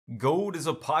Gold is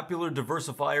a popular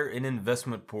diversifier in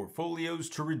investment portfolios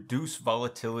to reduce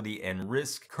volatility and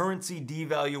risk, currency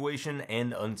devaluation,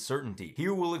 and uncertainty.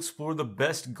 Here we'll explore the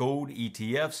best gold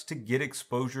ETFs to get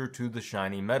exposure to the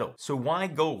shiny metal. So why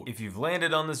gold? If you've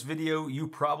landed on this video, you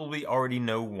probably already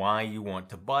know why you want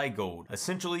to buy gold.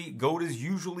 Essentially, gold is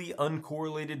usually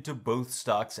uncorrelated to both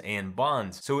stocks and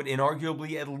bonds, so it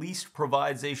inarguably at least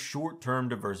provides a short-term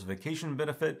diversification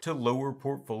benefit to lower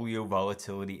portfolio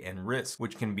volatility and risk,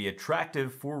 which can be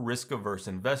attractive for risk-averse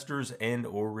investors and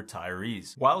or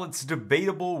retirees. While it's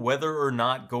debatable whether or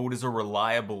not gold is a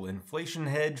reliable inflation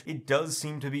hedge, it does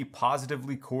seem to be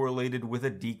positively correlated with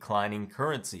a declining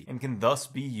currency and can thus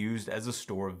be used as a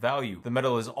store of value. The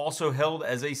metal is also held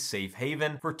as a safe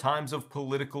haven for times of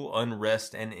political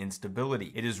unrest and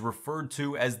instability. It is referred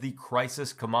to as the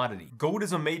crisis commodity. Gold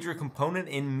is a major component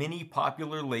in many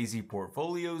popular lazy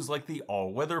portfolios like the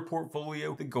all-weather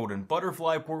portfolio, the golden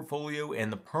butterfly portfolio,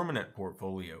 and the permanent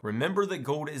portfolio. Remember that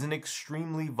gold is an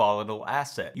extremely volatile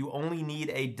asset. You only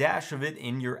need a dash of it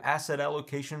in your asset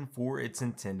allocation for its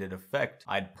intended effect.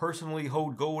 I'd personally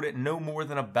hold gold at no more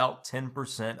than about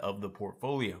 10% of the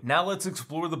portfolio. Now let's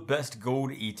explore the best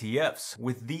gold ETFs.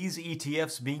 With these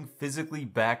ETFs being physically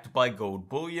backed by gold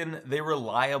bullion, they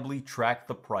reliably track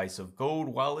the price of gold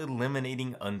while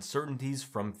eliminating uncertainties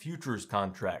from futures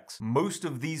contracts. Most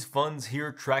of these funds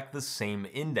here track the same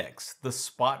index, the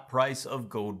spot price of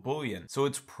gold bullion, so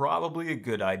it's probably a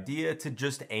good idea to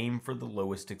just aim for the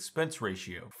lowest expense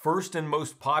ratio. First and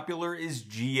most popular is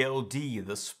GLD,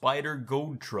 the Spider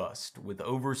Gold Trust, with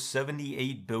over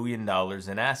 $78 billion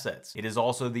in assets. It is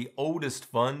also the oldest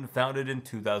fund, founded in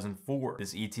 2004.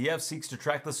 This ETF seeks to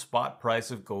track the spot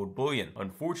price of gold bullion.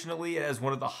 Unfortunately, it has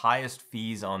one of the highest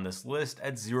fees on this list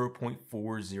at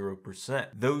 0.40%.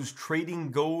 Those trading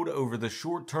gold over the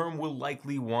short term will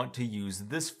likely want to use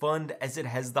this fund as it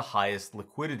has the highest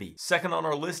liquidity. Second on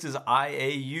our list is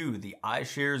IAU, the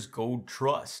iShares Gold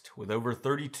Trust, with over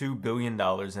 $32 billion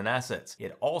in assets.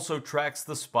 It also tracks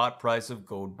the spot price of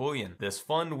gold bullion. This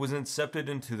fund was incepted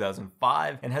in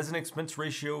 2005 and has an expense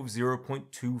ratio of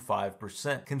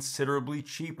 0.25%, considerably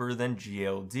cheaper than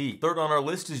GLD. Third on our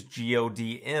list is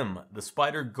GLDM, the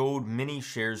Spider Gold Mini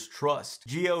Shares Trust.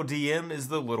 GLDM is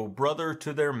the little brother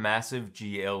to their massive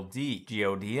GLD.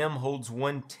 GLDM holds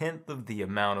 1/10 of the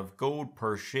amount of gold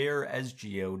per share as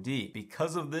GLD.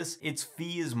 Because of this, its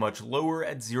fee is much lower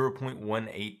at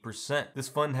 0.18%. This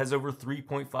fund has over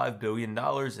 $3.5 billion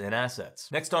in assets.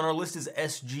 Next on our list is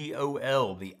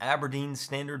SGOL, the Aberdeen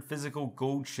Standard Physical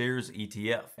Gold Shares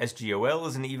ETF. SGOL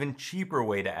is an even cheaper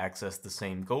way to access the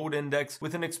same gold index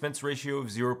with an expense ratio of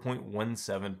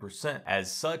 0.17%.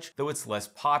 As such, though it's less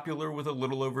popular with a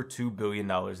little over $2 billion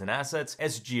in assets,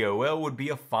 SGOL would be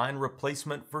a fine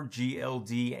replacement for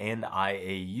GLD and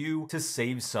IAU to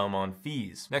save some on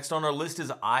fees. Next on our list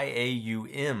is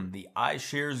IAUM, the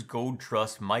iShares Gold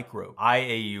Trust Micro.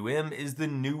 IAUM is the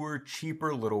newer,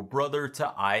 cheaper little brother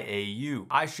to IAU.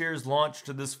 iShares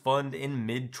launched this fund in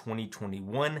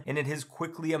mid-2021, and it has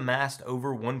quickly amassed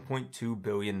over $1.2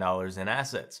 billion in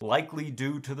assets, likely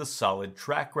due to the solid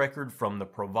track record from the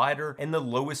provider and the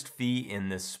lowest fee in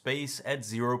this space at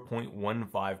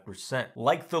 0.15%.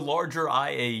 Like the larger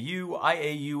IAU,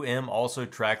 IAUM also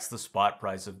tracks the spot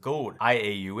price of gold.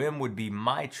 IAUM would be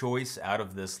my choice out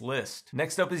of this list.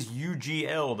 Next up is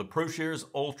UGL, the ProShares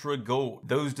Ultra Gold.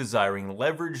 Those desiring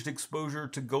leveraged exposure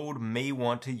to gold may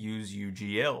want to use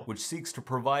UGL, which seeks to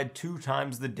provide 2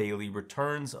 times the daily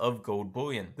returns of gold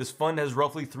bullion. This fund has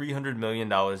roughly $300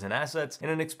 million in assets and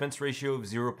an expense ratio of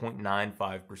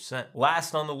 0.95%.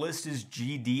 Last on the list is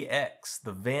GDX,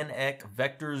 the Van Eck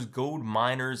Vectors Gold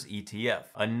Miners ETF.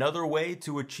 Another way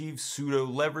to achieve pseudo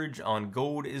leverage on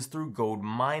gold is through gold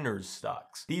miners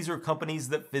stocks. These are companies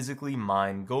that physically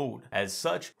mine gold. As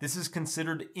such, this is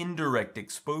considered indirect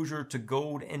exposure to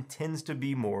gold and tends to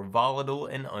be more volatile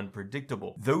and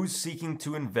unpredictable. Those seeking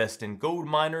to invest in gold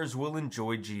miners will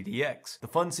enjoy GDX. The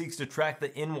fund seeks to track the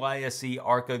NYSE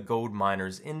ARCA Gold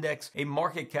Miners Index, a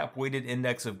market cap weighted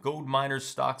index of gold miners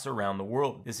stocks around the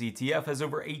world. This ETF has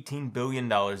over $18 billion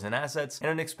in assets and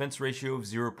an expense ratio of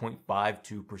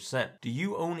 0.52%. Do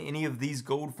you own any of these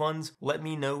gold funds? Let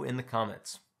me know in the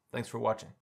comments. Thanks for watching.